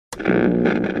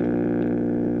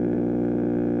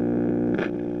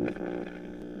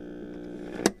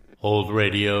Old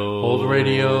radio, old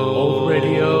radio, old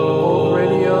radio, old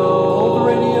radio, old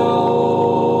radio.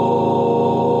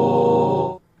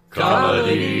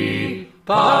 Comedy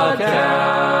Podcast.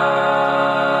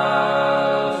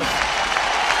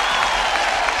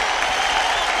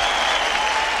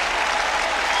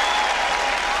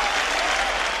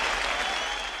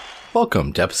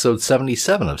 Welcome to episode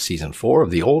 77 of season 4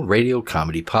 of the Old Radio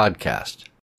Comedy Podcast.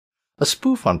 A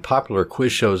spoof on popular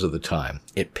quiz shows of the time,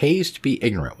 It Pays to Be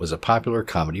Ignorant was a popular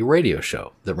comedy radio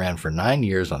show that ran for 9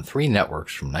 years on 3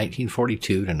 networks from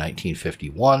 1942 to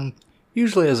 1951,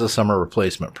 usually as a summer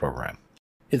replacement program.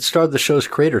 It starred the show's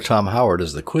creator Tom Howard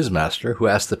as the quizmaster who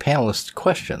asked the panelists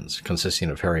questions consisting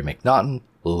of Harry McNaughton,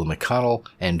 Lulu McConnell,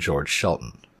 and George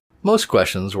Shelton. Most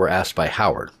questions were asked by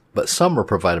Howard, but some were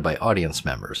provided by audience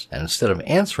members, and instead of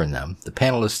answering them, the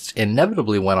panelists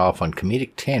inevitably went off on comedic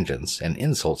tangents and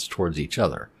insults towards each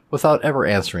other, without ever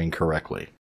answering correctly.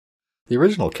 The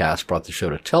original cast brought the show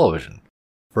to television,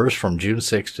 first from June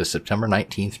 6 to September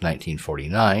 19,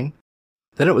 1949,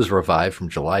 then it was revived from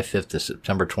July 5 to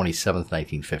September 27,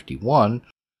 1951,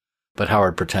 but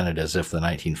Howard pretended as if the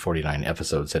 1949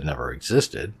 episodes had never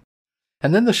existed,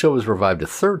 and then the show was revived a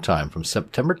third time from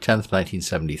September 10,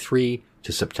 1973,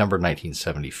 to September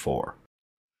 1974.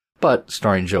 But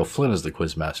starring Joe Flynn as the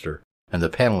quizmaster, and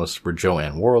the panelists were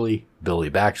Joanne Worley, Billy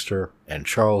Baxter, and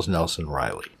Charles Nelson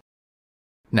Riley.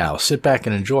 Now sit back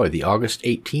and enjoy the August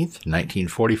 18th,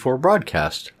 1944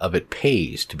 broadcast of It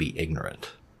Pays to Be Ignorant.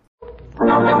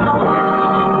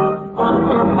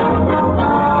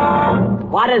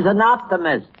 What is an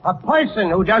optimist? A person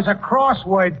who does a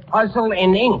crossword puzzle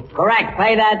in ink. Correct.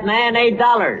 Pay that man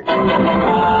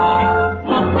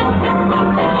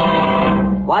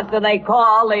 $8. What do they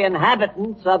call the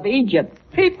inhabitants of Egypt?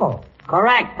 People.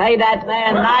 Correct. Pay that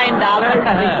man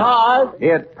 $9 because...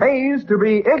 It pays to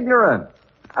be ignorant.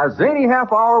 A zany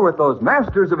half hour with those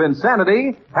masters of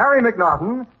insanity, Harry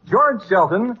McNaughton, George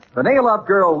Shelton, the nail-up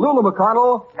girl Lulu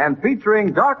McConnell, and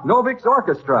featuring Doc Novik's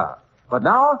orchestra. But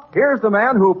now, here's the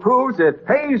man who proves it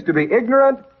pays to be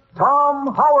ignorant,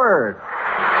 Tom Howard.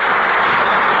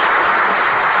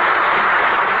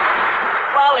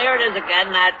 Well, here it is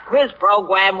again, that quiz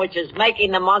program which is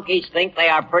making the monkeys think they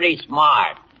are pretty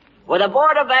smart. With a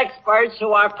board of experts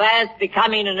who are fast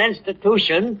becoming an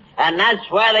institution, and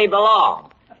that's where they belong.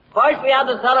 First, we have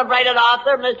the celebrated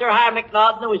author, Mr. Harry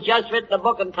McNaughton, who has just written a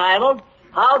book entitled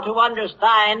How to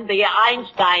Understand the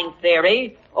Einstein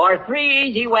Theory, or 3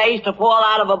 Easy Ways to Fall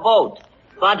Out of a Boat.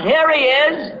 But here he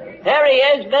is,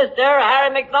 Mr. Harry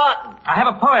McNaughton. I have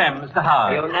a poem, Mr.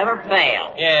 Howard. You never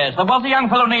fail. Yes, there was a young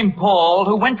fellow named Paul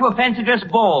who went to a fancy dress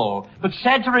ball, but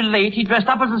sad to relate, he dressed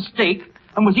up as a steak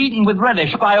and was eaten with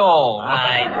relish by all.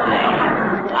 I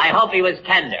see. I hope he was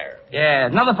tender. Yeah,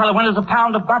 another fellow went as a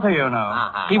pound of butter, you know.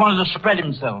 Uh-huh. He wanted to spread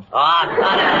himself. Oh,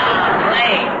 cut it out,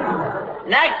 please.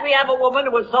 Next, we have a woman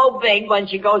who is so big when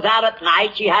she goes out at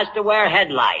night, she has to wear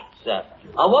headlights. A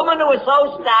woman who is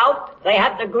so stout, they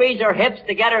have to grease her hips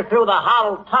to get her through the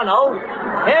hollow tunnel.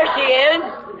 Here she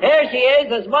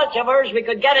is, as much of her as we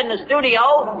could get in the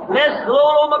studio, Miss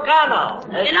Lulu McConnell.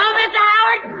 You know, Mr.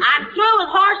 Howard, I'm through with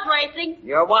horse racing.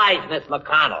 You're wise, Miss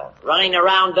McConnell. Running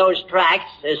around those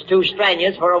tracks is too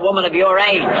strenuous for a woman of your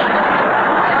age.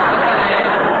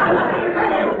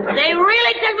 They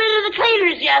really took me to the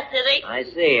cleaners yesterday. I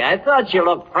see. I thought you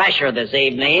looked fresher this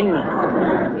evening.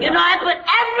 You know, I put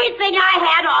everything I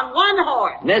had on one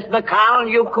horse. Miss McConnell,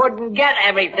 you couldn't get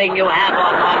everything you have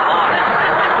on one horse.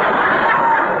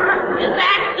 Is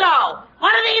that so?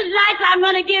 One of these nights I'm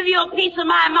going to give you a piece of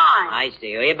my mind. I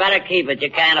see. Well, you better keep it.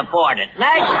 You can't afford it.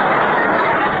 Next,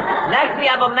 we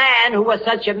have a man who was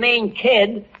such a mean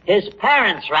kid, his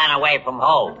parents ran away from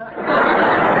home.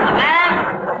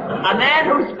 A man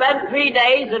who spent 3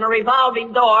 days in a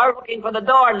revolving door looking for the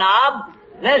doorknob,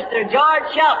 Mr. George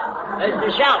Shelton. Mr.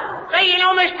 Shelton. Say, you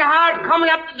know, Mr. Howard, coming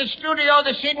up to the studio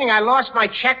this evening, I lost my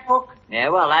checkbook. Yeah,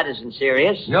 well, that isn't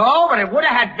serious. No, but it would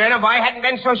have been if I hadn't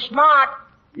been so smart.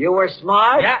 You were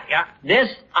smart? Yeah.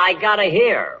 This I gotta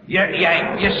hear.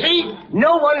 Yeah. You see,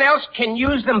 no one else can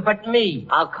use them but me.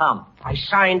 How come? I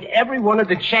signed every one of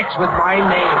the checks with my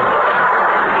name.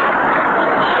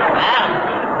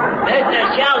 Well,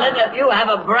 Mr. Sheldon, if you have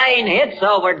a brain, it's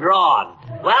overdrawn.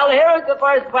 Well, here is the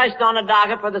first question on the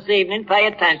docket for this evening. Pay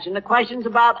attention. The question's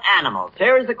about animals.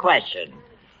 Here is the question.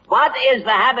 What is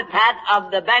the habitat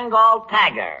of the Bengal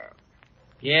tiger?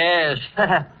 Yes.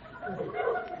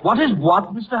 What is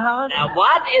what, Mr. Howard? Now,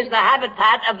 what is the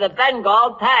habitat of the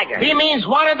Bengal tiger? He means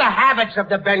what are the habits of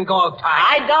the Bengal tiger?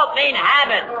 I don't mean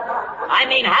habit. I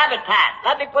mean habitat.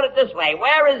 Let me put it this way.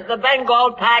 Where is the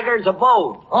Bengal tiger's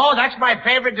abode? Oh, that's my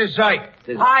favorite dessert.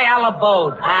 Pie a la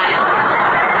bode.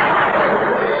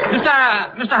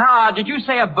 Mr. Howard, did you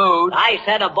say abode? I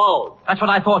said abode. That's what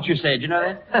I thought you said. You know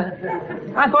that?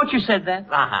 I thought you said that.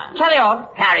 Uh-huh. Carry on.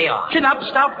 Carry on. Chin up,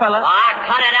 stout fella.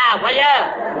 Cut it out, will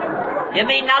you? You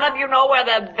mean none of you know where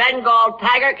the Bengal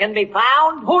tiger can be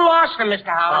found? Who lost him, Mr.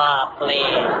 Howard?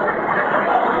 Please.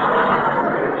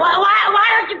 Well, why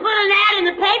don't you put an ad in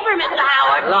the paper, Mr.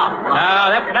 Howard? Look, No,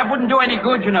 that wouldn't do any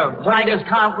good, you know. Tigers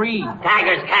can't read.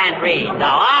 tigers can't read. No,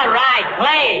 all right,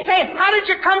 please. Hey, how did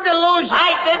you come to lose him?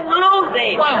 I didn't lose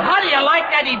him. Well, how do you like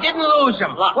that he didn't lose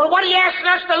him? Look. Well, what are you asking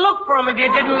us to look for him if you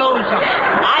didn't lose him?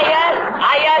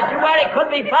 I asked you where he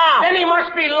could be found. Then he must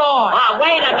be lost.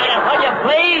 Wait a minute, will you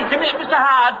please? Mr.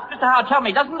 Howard, tell me,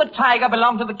 doesn't the tiger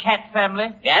belong to the cat family?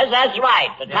 Yes, that's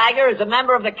right. The tiger is a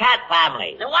member of the cat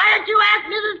family. Then why don't you ask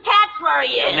Mrs. Katz where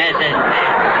he is?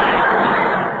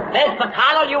 Miss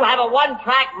McConnell, you have a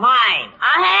one-track mind.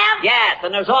 I have? Yes,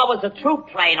 and there's always a troop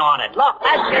train on it. Look,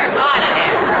 let's get started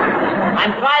here.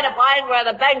 I'm trying to find where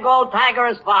the Bengal tiger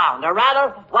is found, or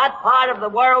rather, what part of the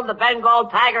world the Bengal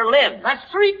tiger lives. That's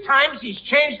 3 times he's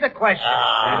changed the question.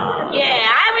 Yeah,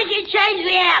 I wish you'd change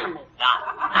the animal.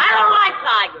 I don't like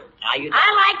tigers. I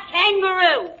like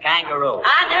kangaroo. Kangaroo.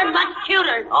 They're much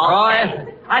cuter.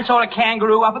 I saw a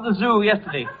kangaroo up at the zoo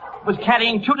yesterday. It was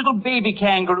carrying 2 little baby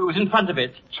kangaroos in front of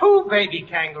it. 2 baby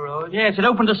kangaroos. Yes, it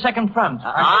opened a second front. Please.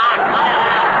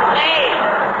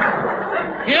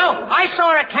 You know, I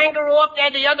saw a kangaroo up there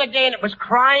the other day and it was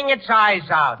crying its eyes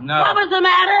out. No. What was the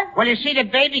matter? Well, you see, the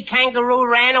baby kangaroo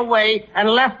ran away and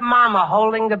left Mama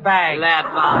holding the bag.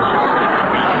 Left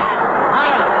Mama.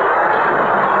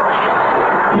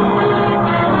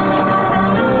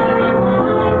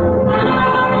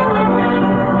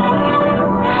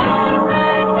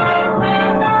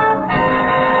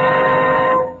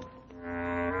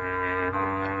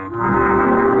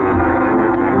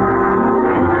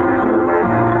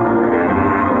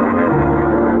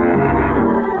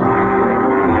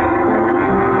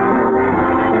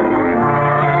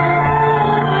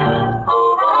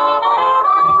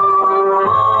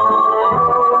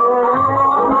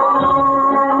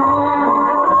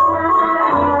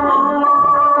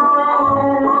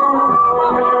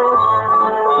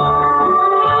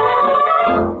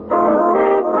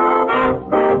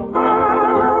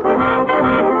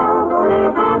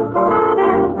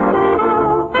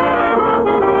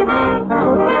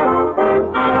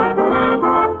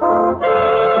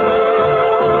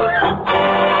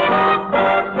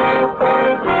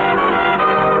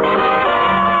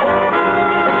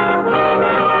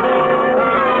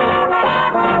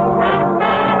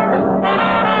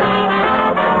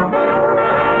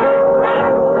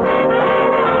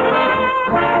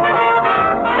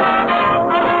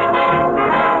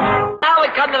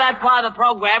 Part of the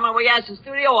program when we ask the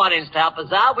studio audience to help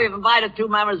us out. We've invited 2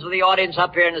 members of the audience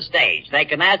up here on the stage. They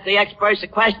can ask the experts a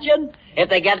question. If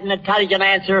they get an intelligent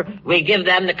answer, we give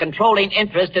them the controlling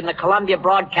interest in the Columbia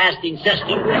Broadcasting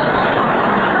System.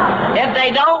 If they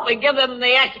don't, we give them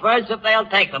the experts if they'll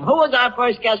take them. Who is our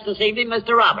first guest this evening,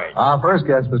 Mr. Roberts? Our first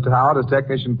guest, Mr. Howard, is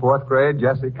Technician 4th grade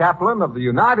Jesse Kaplan of the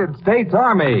United States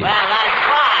Army. Well, that's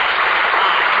fine.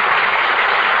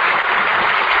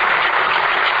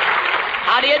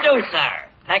 How do you do, sir?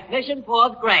 Technician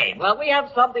 4th grade. Well, we have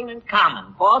something in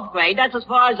common. 4th grade, that's as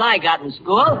far as I got in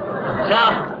school.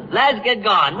 So, let's get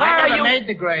going. Where I are never you? made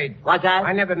the grade. What's that?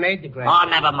 I never made the grade. Oh,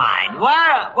 never mind. Where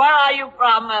are you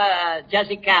from,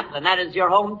 Jesse Kaplan? That is your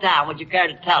hometown. Would you care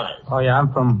to tell us? Oh, yeah,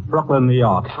 I'm from Brooklyn, New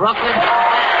York. Brooklyn?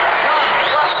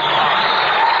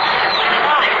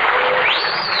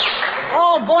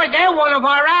 Oh, boy, they're one of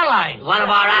our allies. One of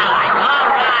our allies. All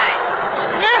right.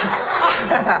 Yeah.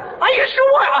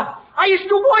 I used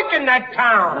to work in that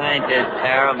town. Ain't this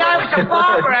terrible? I was a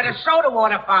barber at a soda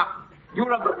water fountain. You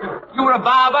were a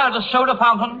barber at a soda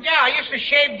fountain? Yeah, I used to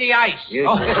shave the ice.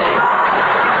 Well.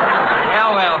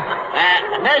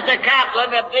 Mr.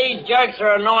 Kaplan, if these jerks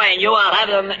are annoying you, I'll have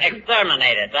them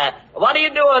exterminated. What are you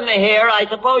doing here? I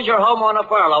suppose you're home on a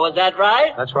furlough, is that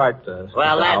right? That's right, Well, Mr.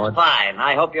 that's Howard. fine.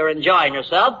 I hope you're enjoying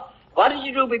yourself. What did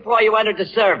you do before you entered the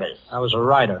service? I was a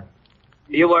writer.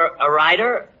 You were a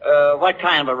writer? What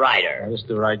kind of a writer? I used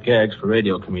to write gags for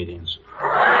radio comedians.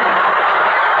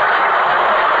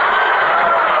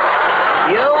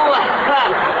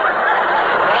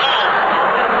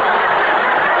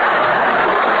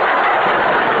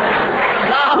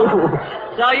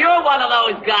 So you're one of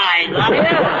those guys, are you?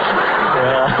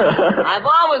 I've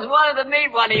always wanted to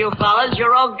meet one of you fellas.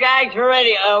 Your old gags for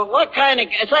radio. What kind of...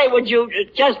 Say, would you,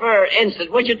 just for instance,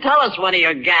 would you tell us one of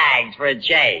your gags for a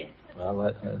change?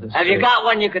 Well, Have you got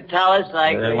one you could tell us?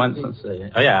 Like, let's see.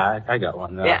 Oh, yeah, I got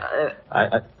one. Yeah.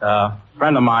 A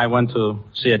friend of mine went to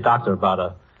see a doctor about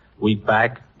a week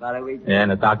back. About a week.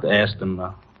 And the doctor asked him,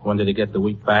 when did he get the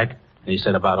week back? And he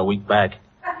said about a week back.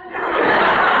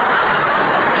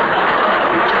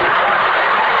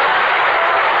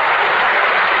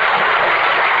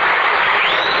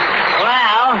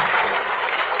 Well,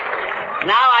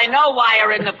 now I know why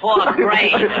you're in the 4th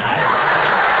grade.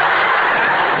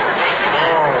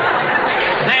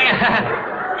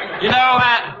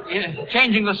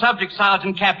 Changing the subject,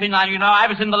 Sergeant Captain, I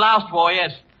was in the last war,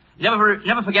 yes. Never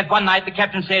forget one night the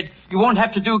captain said, you won't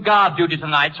have to do guard duty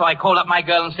tonight, so I called up my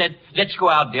girl and said, let's go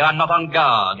out, dear, I'm not on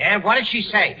guard. And what did she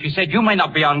say? She said, you may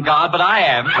not be on guard, but I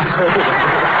am.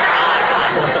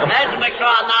 Mr.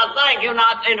 McCraw, now thank you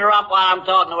not to interrupt while I'm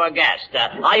talking to our guest.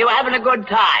 Are you having a good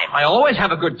time? I always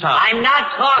have a good time. I'm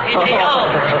not talking to you.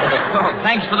 Oh,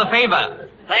 thanks for the favor.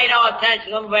 Pay no attention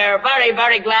to them. We're very,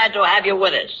 very glad to have you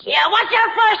with us. Yeah, what's your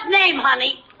first name,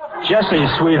 honey? Jesse,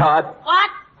 sweetheart. What?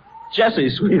 Jesse,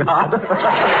 sweetheart. What?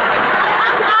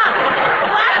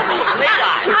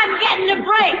 I'm getting a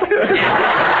break.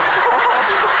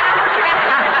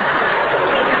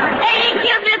 Ain't he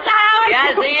killed Mr. Howard?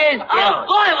 Yes, he is killed. Oh,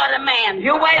 boy, what a man.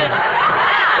 You waited.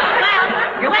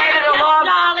 Well, You waited a long...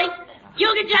 darling,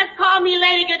 you can just call me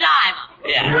Lady Godiva.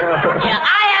 Yeah. Yeah,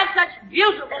 I have such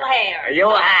beautiful hair. You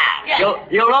have. Yes.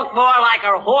 You look more like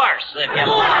a horse if you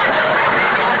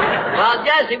Well,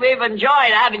 Jesse, we've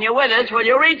enjoyed having you with us. Will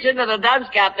you reach into the dunce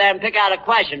cap there and pick out a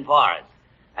question for us?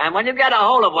 And when you get a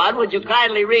hold of one, would you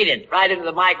kindly read it right into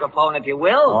the microphone, if you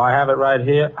will? Oh, I have it right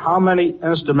here. How many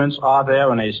instruments are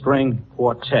there in a string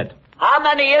quartet? How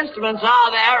many instruments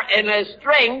are there in a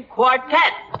string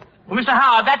quartet? Well, Mr.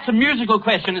 Howard, that's a musical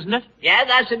question, isn't it? Yeah,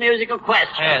 that's a musical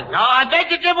question. Yes. No, I beg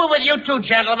to differ with you two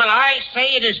gentlemen. I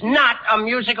say it is not a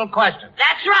musical question.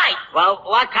 That's right. Well,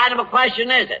 what kind of a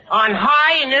question is it? On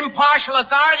high and impartial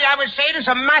authority, I would say it is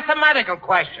a mathematical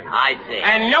question. I see.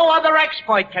 And no other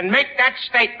expert can make that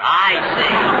statement. I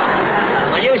see.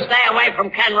 Will you stay away from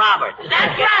Ken Roberts?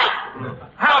 That's right.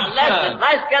 How absurd.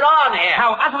 Let's get on here.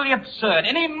 How utterly absurd.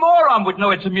 Any moron would know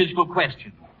it's a musical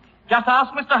question. Just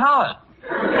ask Mr. Howard.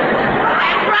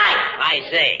 That's right. I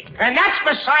see. And that's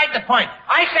beside the point.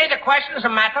 I say the question is a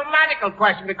mathematical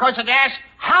question because it asks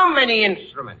how many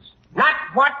instruments, not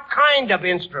what kind of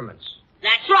instruments.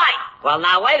 That's right. Well,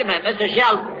 now, wait a minute, Mr.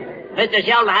 Sheldon. Mr.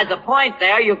 Sheldon has a point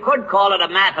there. You could call it a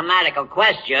mathematical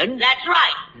question. That's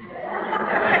right.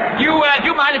 Do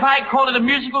you mind if I call it a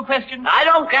musical question? I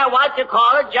don't care what you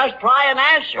call it. Just try and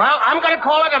answer. Well, I'm going to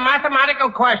call it a mathematical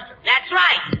question. That's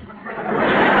right.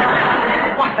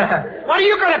 What are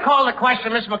you going to call the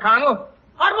question, Miss McConnell?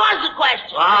 What was the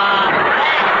question?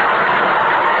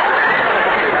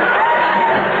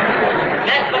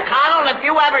 Miss McConnell, if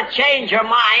you ever change your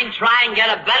mind, try and get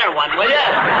a better one, will you?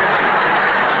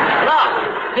 Look,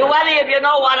 do any of you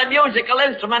know what a musical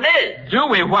instrument is? Do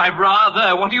we? Why,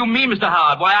 rather. What do you mean, Mr.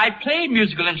 Howard? Why, I play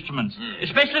musical instruments,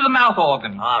 especially the mouth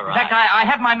organ. All right. In fact, I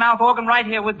have my mouth organ right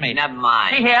here with me. Never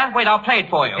mind. See here? Wait, I'll play it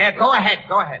for you. Yeah, go ahead.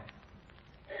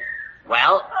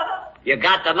 Well, you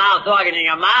got the mouth organ in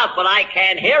your mouth, but I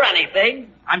can't hear anything.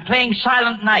 I'm playing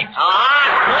Silent Night.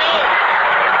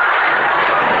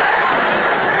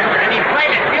 And he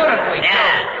played it beautifully.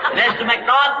 Yeah. Mr.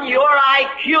 McNaughton, your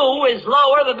IQ is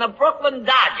lower than the Brooklyn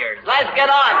Dodgers. Let's get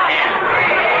on here.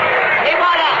 Keep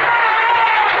on up.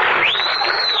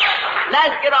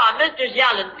 Let's get on. Mr.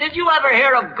 Sheldon, did you ever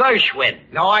hear of Gershwin?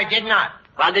 No, I did not.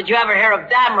 Well, did you ever hear of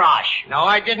Damrosch? No,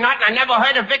 I did not, and I never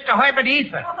heard of Victor Herbert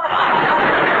either.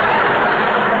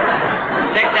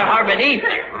 Victor Herbert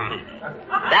either?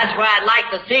 That's where I'd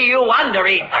like to see you under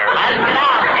ether. Let's get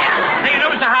out there. Hey, you know,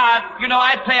 Mr. Howard,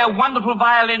 I play a wonderful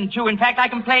violin, too. In fact, I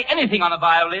can play anything on a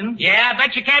violin. Yeah, I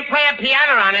bet you can't play a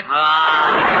piano on it. Mr.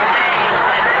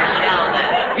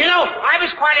 Sheldon. I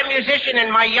was quite a musician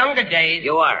in my younger days.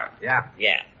 You were? Yeah.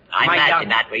 Yeah. I imagine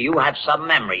that way. You have some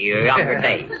memory of your younger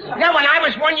days. Yeah, when I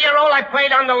was 1 year old, I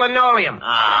played on the linoleum.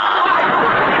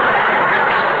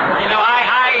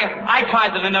 I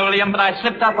tried the linoleum, but I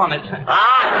slipped up on it. Cut it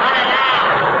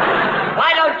out.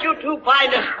 Why don't you two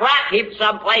find a scrap heap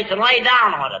someplace and lay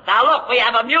down on it? Now, look, we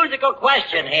have a musical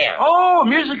question here. Oh,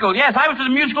 musical. Yes, I was at a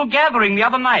musical gathering the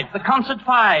other night. The Concert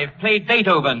 5 played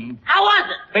Beethoven. How was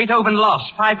it? Beethoven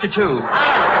lost 5-2.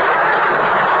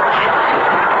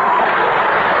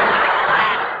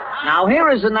 Now, here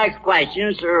is the next question.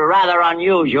 It's rather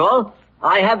unusual.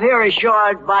 I have here a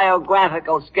short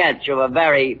biographical sketch of a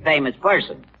very famous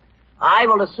person. I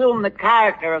will assume the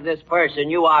character of this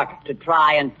person. You are to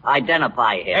try and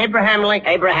identify him. Abraham Lincoln.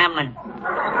 Abraham Lincoln.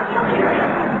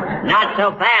 Not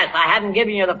so fast. I haven't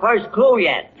given you the first clue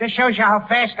yet. Just shows you how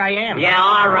fast I am. Yeah,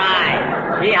 all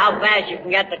right. See how fast you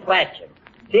can get the question.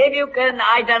 See if you can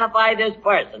identify this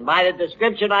person by the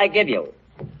description I give you.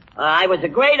 I was a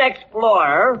great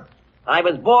explorer. I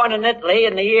was born in Italy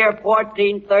in the year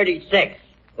 1436,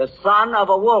 the son of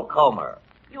a wool comber.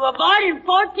 You were born in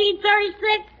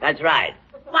 1436? That's right.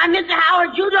 Why, Mr.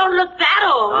 Howard, you don't look that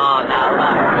old. Oh, no,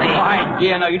 please. My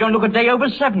dear, no, you don't look a day over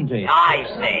 70. I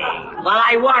see. Well,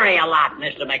 I worry a lot,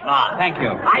 Mr. McNaught. Thank you.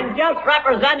 I'm just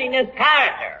representing his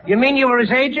character. You mean you were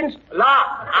his agent? Look,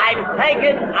 I'm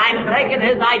taking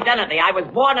his identity. I was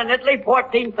born in Italy,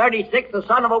 1436, the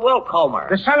son of a wool comber.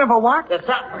 The son of a what? The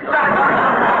son...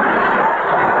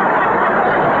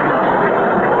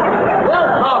 wool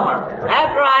comber.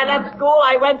 After I left school,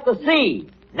 I went to sea.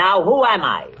 Now, who am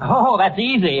I? Oh, that's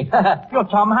easy. You're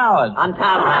Tom Howard. I'm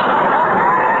Tom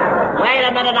Howard. Wait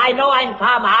a minute. I know I'm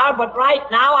Tom Howard, but right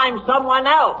now I'm someone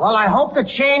else. Well, I hope the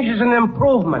change is an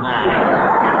improvement. Who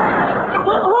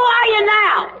are you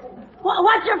now?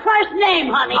 What's your first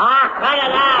name, honey? Cut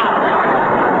it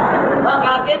out. Look,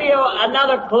 I'll give you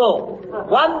another clue.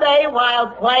 One day while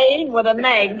playing with an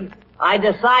egg, I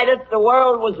decided the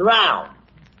world was round.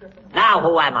 Now,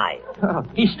 who am I?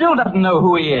 He still doesn't know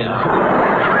who he is.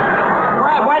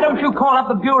 Why don't you call up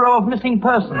the Bureau of Missing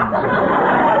Persons?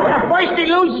 First he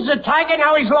loses a tiger,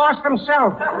 now he's lost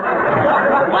himself.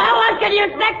 Well, what can you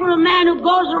expect from a man who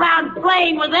goes around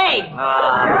playing with eggs?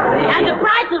 And the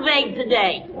price of eggs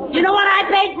today. You know what I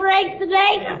paid for eggs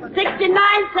today?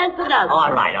 69 cents a dozen.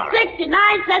 All right.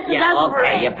 69 cents a dozen for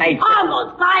eggs. You paid for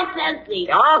almost 5 cents each.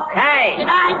 Okay.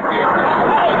 69 cents.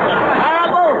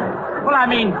 Well, I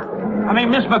mean,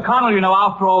 Miss McConnell, you know,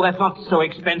 after all, that's not so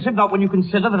expensive, not when you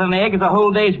consider that an egg is a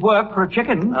whole day's work for a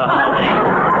chicken.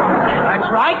 That's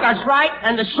right.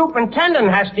 And the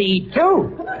superintendent has to eat, too.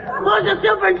 Who's the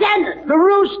superintendent? The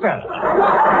rooster.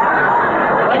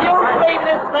 When you read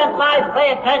this sentence, pay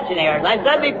attention here. As I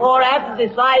said before, after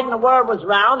deciding the world was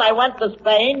round, I went to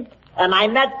Spain, and I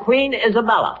met Queen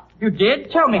Isabella. You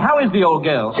did? Tell me, how is the old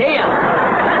girl? See ya.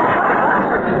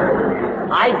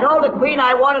 I told the Queen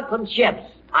I wanted some ships.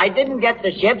 I didn't get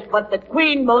the ships, but the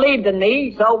Queen believed in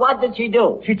me, so what did she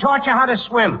do? She taught you how to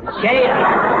swim. She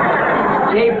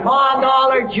pawned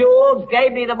all her jewels,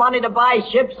 gave me the money to buy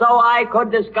ships so I could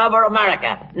discover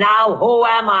America. Now, who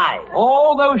am I?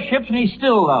 All those ships and he's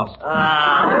still lost.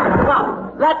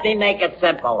 Well, let me make it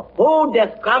simple. Who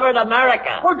discovered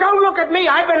America? Well, don't look at me.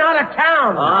 I've been out of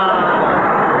town.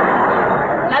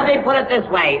 Let me put it this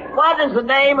way. What is the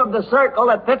name of the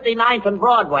circle at 59th and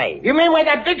Broadway? You mean where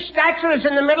that big statue is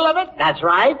in the middle of it? That's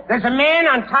right. There's a man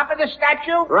on top of the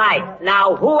statue? Right.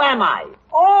 Now, who am I?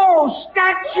 Oh,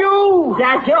 statue!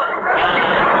 Statue?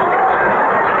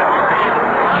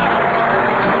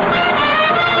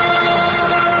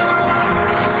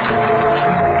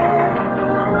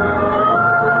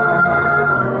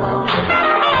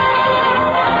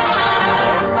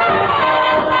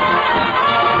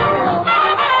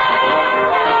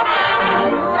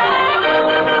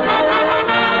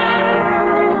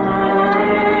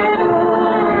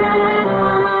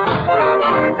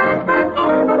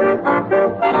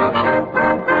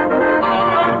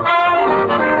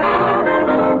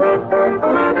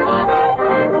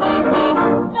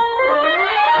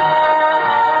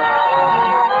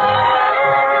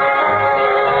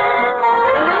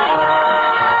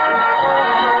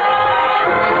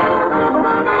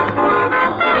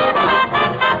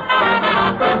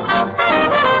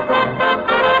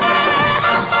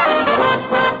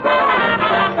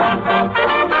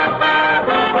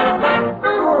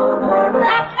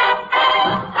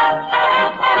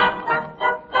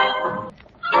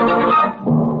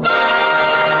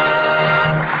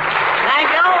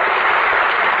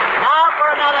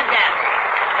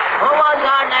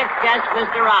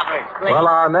 Well,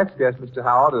 our next guest, Mr.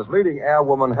 Howard, is leading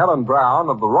airwoman Helen Brown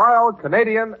of the Royal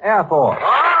Canadian Air Force.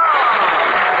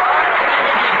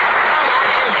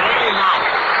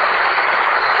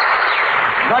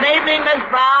 Good evening, Miss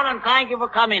Brown, and thank you for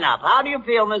coming up. How do you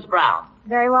feel, Miss Brown?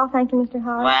 Very well, thank you, Mr.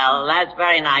 Howard. Well, that's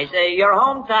very nice. Your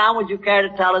hometown, would you care to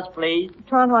tell us, please?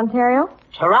 Toronto, Ontario.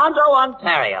 Toronto,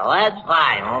 Ontario. That's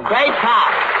fine. Well, great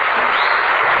town.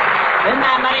 Been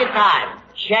there many times.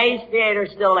 Shea Theater's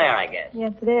still there, I guess.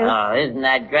 Yes, it is. Oh, isn't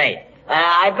that great?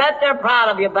 I bet they're proud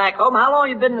of you back home. How long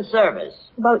have you been in the service?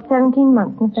 About 17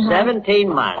 months, Mr. Howard. 17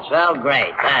 months. Well,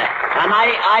 great. And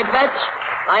I bet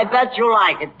I bet you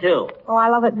like it, too. Oh, I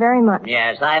love it very much.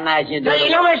 Yes, I imagine you do. You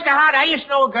know, Mr. Hart, I used to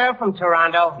know a girl from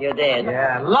Toronto. You did?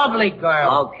 Yeah, lovely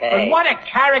girl. Okay. But what a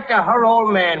character her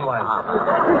old man was.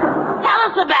 Tell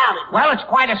us about it. Well, it's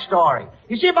quite a story.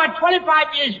 You see, about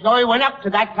 25 years ago, he went up to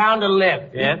that town to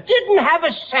live. Yes? He didn't have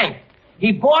a cent.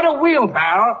 He bought a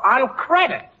wheelbarrow on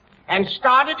credit and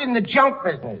started in the junk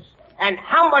business. And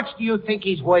how much do you think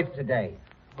he's worth today?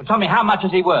 Well, tell me, how much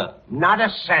is he worth? Not a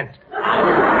cent.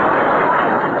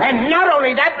 And not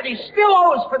only that, but he still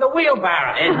owes for the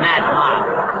wheelbarrow. Isn't that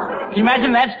hard? Can you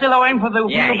imagine that still owing for the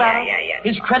wheelbarrow? Yeah.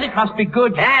 His credit must be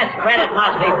good. Yes, credit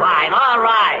must be fine. All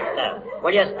right.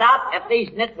 Will you stop? If these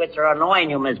nitwits are annoying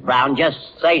you, Miss Brown, just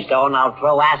say so and I'll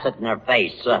throw acid in their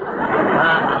face.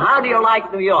 How do you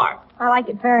like New York? I like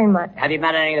it very much. Have you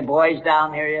met any of the boys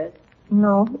down here yet?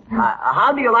 No.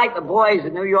 How do you like the boys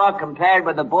in New York compared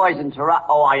with the boys in Toronto?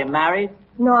 Oh, are you married?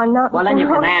 No, I'm not. Well, then you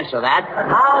can answer that.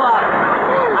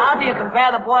 How do you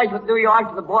compare the boys with New York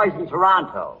to the boys in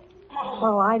Toronto?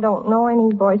 Well, I don't know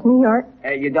any boys in New York.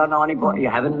 You don't know any boys? You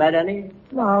haven't met any?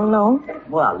 No.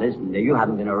 Well, listen, you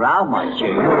haven't been around much.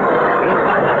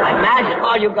 I imagine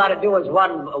all you've got to do is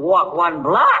walk one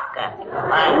block.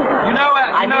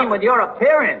 I mean, with your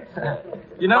appearance.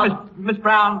 You know, Miss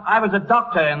Brown, I was a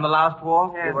doctor in the last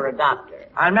war. You were a doctor.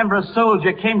 I remember a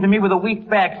soldier came to me with a weak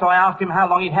back, so I asked him how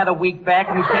long he'd had a weak back,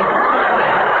 and he said...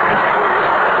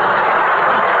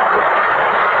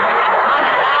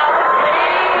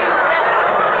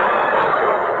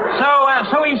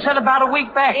 So he said about a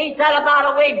week back. He said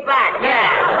about a week back, yeah.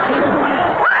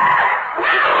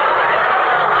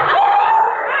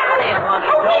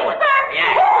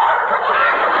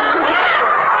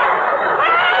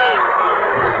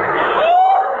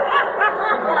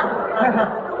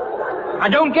 I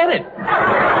don't get it.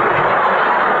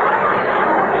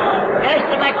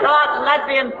 Mr. McNaughton, let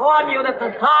me inform you that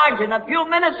the sergeant a few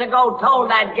minutes ago told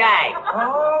that guy.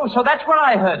 Oh, so that's what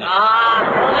I heard.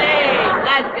 Please.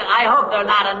 I hope they're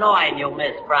not annoying you,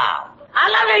 Miss Brown. I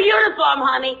love your uniform,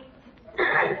 honey.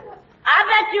 I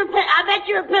bet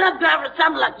you're a pin-up girl for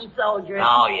some lucky soldier.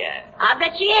 Oh, yeah. I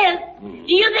bet she is.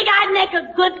 Do you think I'd make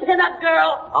a good pin-up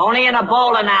girl? Only in a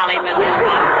bowling alley, Mrs.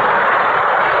 Brown.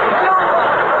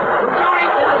 Would you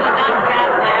reach into the gun cap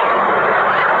there?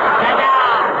 Sit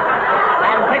down.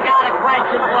 And pick out a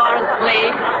question for us,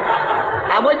 please.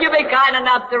 And would you be kind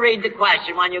enough to read the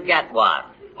question when you get one?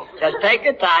 Just take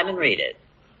your time and read it.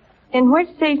 In which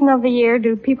season of the year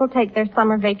do people take their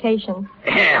summer vacations?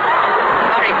 Very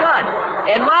good.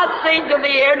 In what season of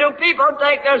the year do people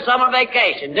take their summer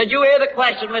vacation? Did you hear the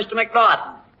question, Mr.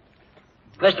 McNaughton?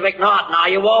 Mr. McNaughton, are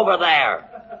you over there?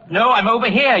 No, I'm over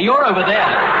here. You're over there.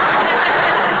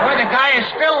 Boy, the guy is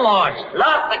still lost.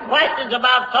 Look, the question's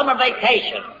about summer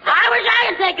vacation. I wish I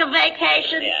could take a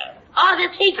vacation. Yeah. Oh,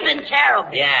 this heat's been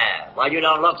terrible. Yeah, well, you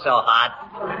don't look so hot.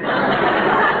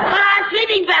 But I'm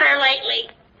sleeping better lately.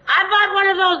 I bought one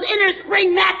of those inner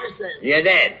spring mattresses. You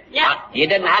did? Yeah. You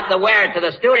didn't have to wear it to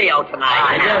the studio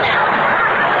tonight, did you?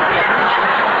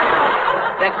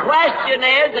 The question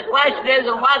is, in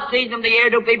what season of the year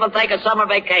do people take a summer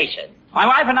vacation? My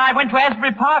wife and I went to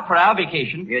Asbury Park for our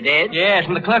vacation. You did? Yes,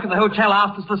 and the clerk at the hotel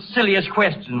asked us the silliest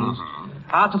questions.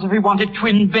 Asked us if we wanted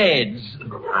twin beds.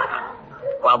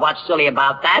 Well, what's silly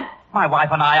about that? My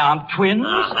wife and I aren't twins.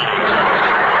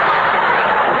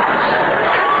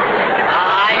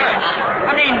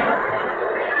 I mean,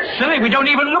 silly, we don't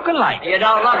even look alike. You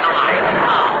don't look alike.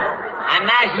 No. I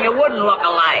imagine you wouldn't look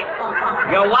alike.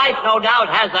 Your wife, no doubt,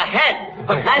 has a head.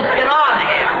 Let's get on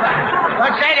here.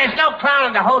 Well, say, there's no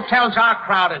clowning. The hotels are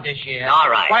crowded this year. All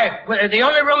right. Why, the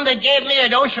only room they gave me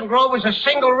at Ocean Grove was a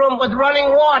single room with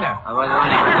running water.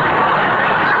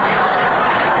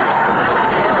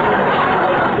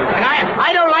 And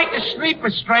I don't like to sleep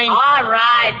with strangers. All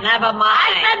right, never mind.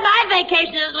 I spent my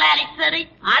vacation in Atlantic City.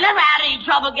 I never had any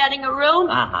trouble getting a room.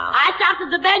 I stopped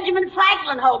at the Benjamin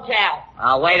Franklin Hotel.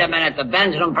 Wait a minute. The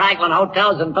Benjamin Franklin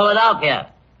Hotel's in Philadelphia.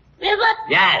 Is it?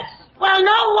 Yes. Well,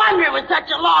 no wonder it was such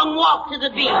a long walk to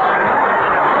the beach.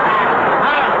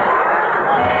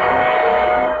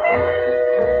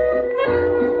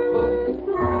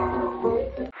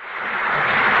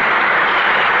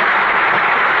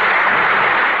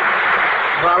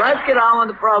 Well, let's get on with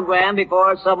the program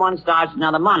before someone starts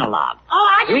another monologue. Oh,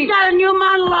 I just got a new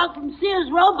monologue from Sears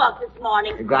Roebuck this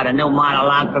morning. You got a new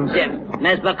monologue from Sears.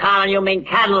 Miss McConnell, you mean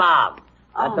catalog.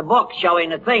 That's a book showing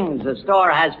the things the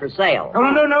store has for sale.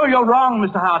 Oh, no, you're wrong,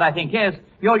 Mr. Howard, I think. Yes,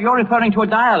 you're referring to a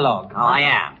dialogue. Oh, I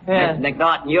am. Yes. Mr.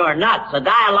 McNaughton, you're nuts. A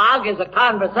dialogue is a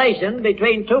conversation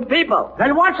between two people.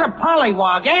 Then what's a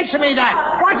pollywog? Answer me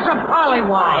that. What's a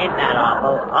pollywog? Ain't that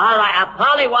awful? All right, a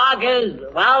pollywog is,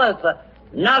 well,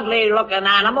 An ugly-looking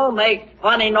animal makes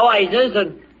funny noises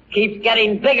and keeps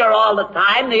getting bigger all the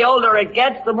time. The older it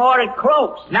gets, the more it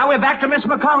croaks. Now we're back to Miss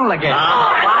McConnell again.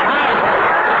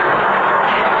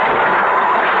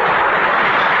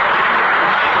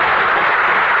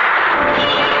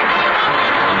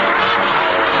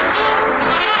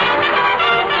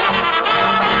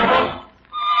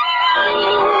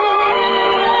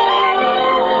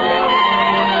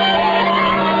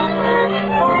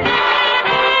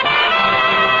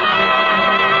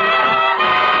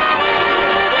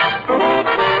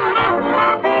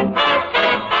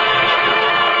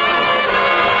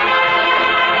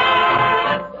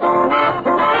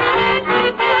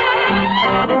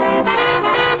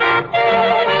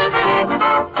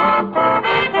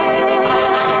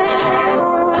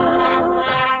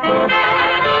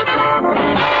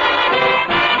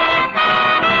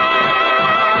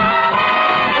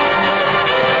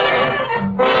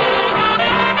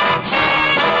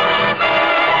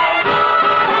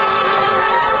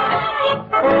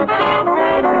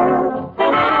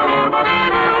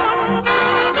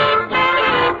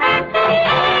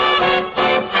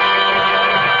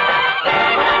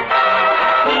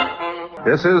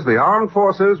 This is the Armed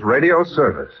Forces Radio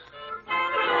Service.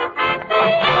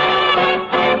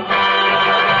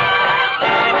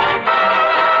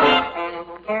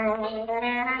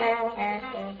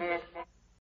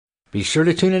 Be sure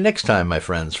to tune in next time, my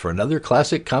friends, for another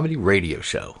classic comedy radio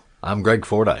show. I'm Greg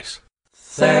Fordyce.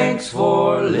 Thanks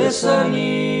for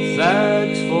listening.